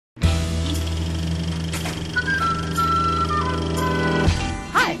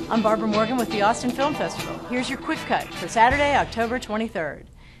I'm Barbara Morgan with the Austin Film Festival. Here's your quick cut for Saturday, October 23rd.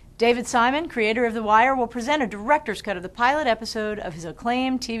 David Simon, creator of The Wire, will present a director's cut of the pilot episode of his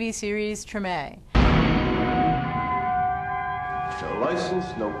acclaimed TV series, Treme. No license,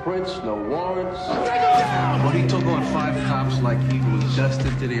 no prints, no warrants. Well, he took on 5 cops like he was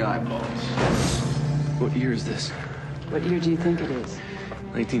dusted to the eyeballs. What year is this? What year do you think it is?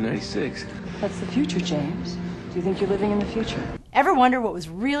 1996. That's the future, James. Do you think you're living in the future? Ever wonder what was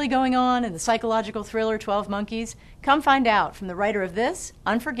really going on in the psychological thriller 12 Monkeys? Come find out from the writer of this,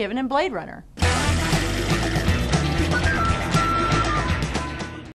 Unforgiven, and Blade Runner.